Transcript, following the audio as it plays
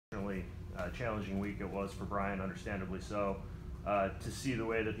challenging week it was for Brian, understandably so. To see the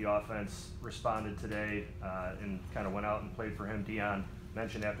way that the offense responded today and kind of went out and played for him. Dion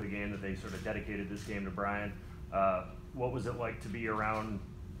mentioned after the game that they sort of dedicated this game to Brian. What was it like to be around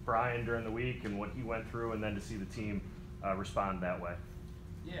Brian during the week and what he went through, and then to see the team respond that way?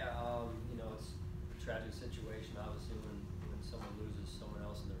 Yeah, it's a tragic situation, obviously, when someone loses someone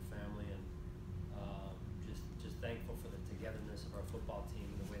else in their family, and just thankful for the togetherness of our football team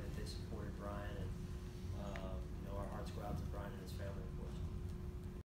and the way that they supported Brian, and our hearts go out to Brian and his family.